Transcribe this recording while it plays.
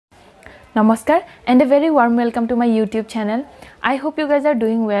Namaskar and a very warm welcome to my YouTube channel. I hope you guys are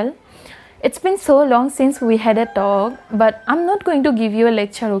doing well. It's been so long since we had a talk, but I'm not going to give you a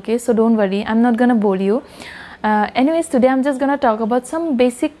lecture, okay? So don't worry, I'm not gonna bore you. Anyways, today I'm just gonna talk about some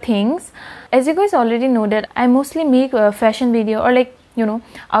basic things. As you guys already know that I mostly make a fashion video or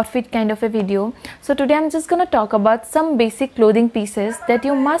outfit kind of a video. So today I'm just gonna talk about some basic clothing pieces that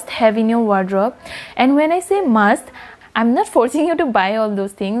you must have in your wardrobe. And when I say must, I'm not forcing you to buy all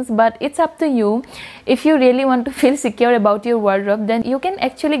those things, but it's up to you. If you really want to feel secure about your wardrobe, then you can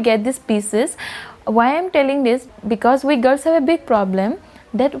actually get these pieces. Why I'm telling this? Because we girls have a big problem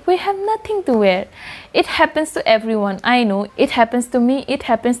that we have nothing to wear. It happens to everyone. I know it happens to me, it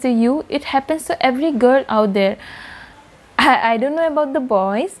happens to you, it happens to every girl out there. I don't know about the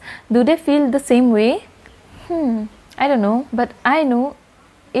boys. Do they feel the same way? I don't know, but I know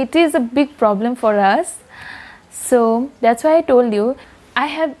it is a big problem for us. So that's why I told you I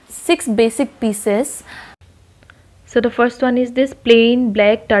have 6 basic pieces. So the first one is this plain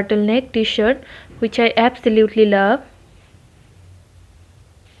black turtleneck t-shirt, which I absolutely love.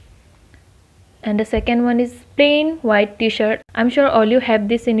 And the second one is plain white t-shirt. I'm sure all you have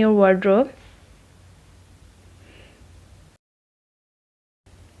this in your wardrobe.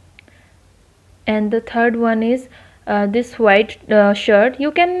 And the third one is this white shirt.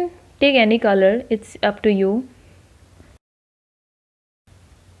 You can take any color, it's up to you.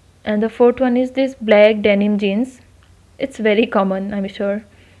 And the fourth one is this black denim jeans. It's very common, I'm sure.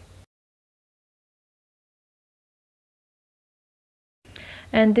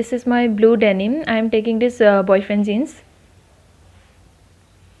 And this is my blue denim. I'm taking this boyfriend jeans.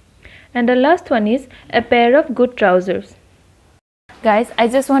 And the last one is a pair of good trousers. Guys, I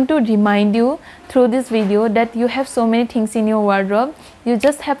just want to remind you through this video that you have so many things in your wardrobe. You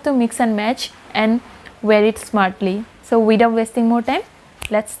just have to mix and match and wear it smartly. So without wasting more time,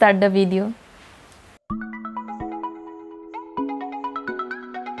 let's start the video.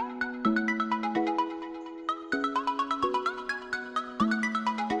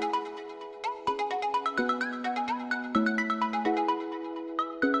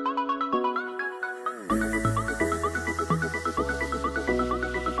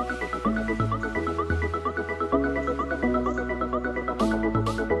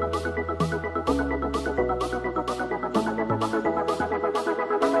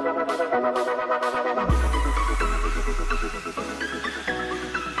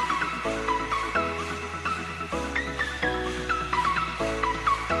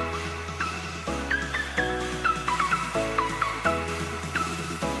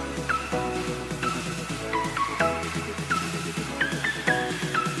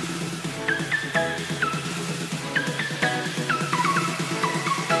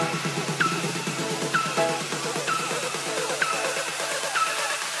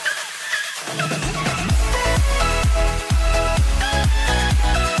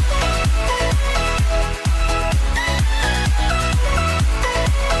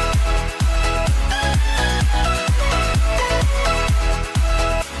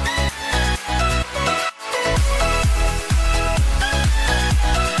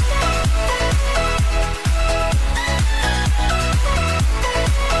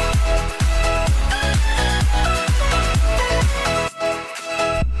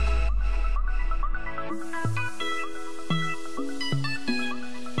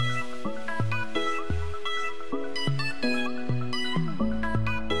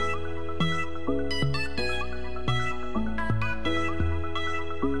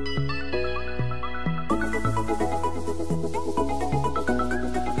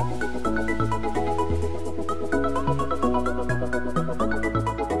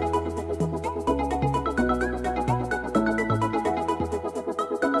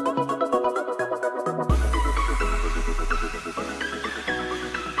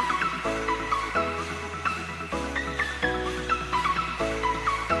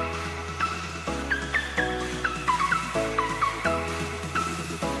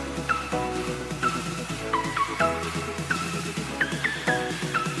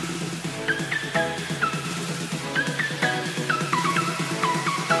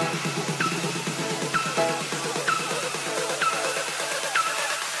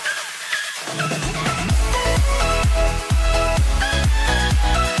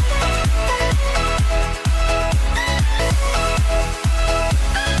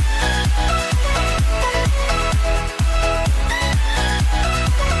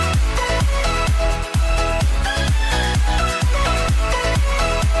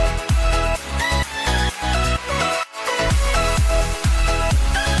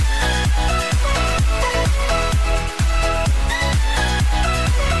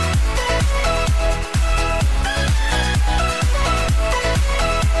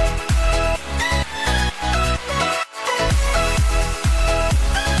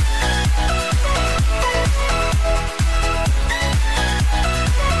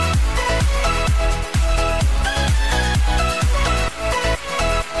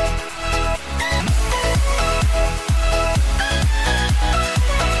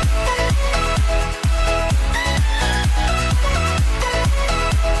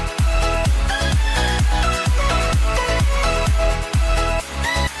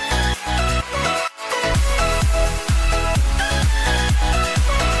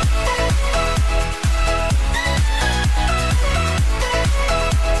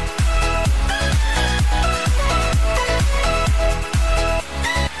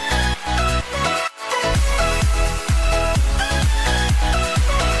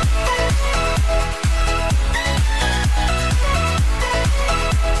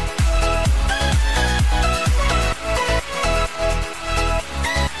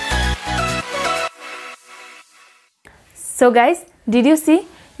 So guys, did you see?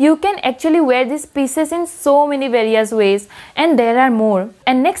 You can actually wear these pieces in so many various ways, and there are more.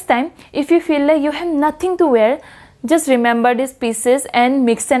 And next time, if you feel like you have nothing to wear, just remember these pieces and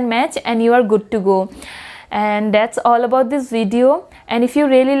mix and match and you are good to go. And that's all about this video. And if you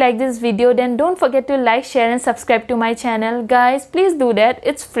really like this video, then don't forget to like, share and subscribe to my channel. Guys, please do that.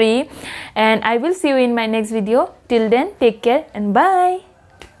 It's free. And I will see you in my next video. Till then, take care and bye.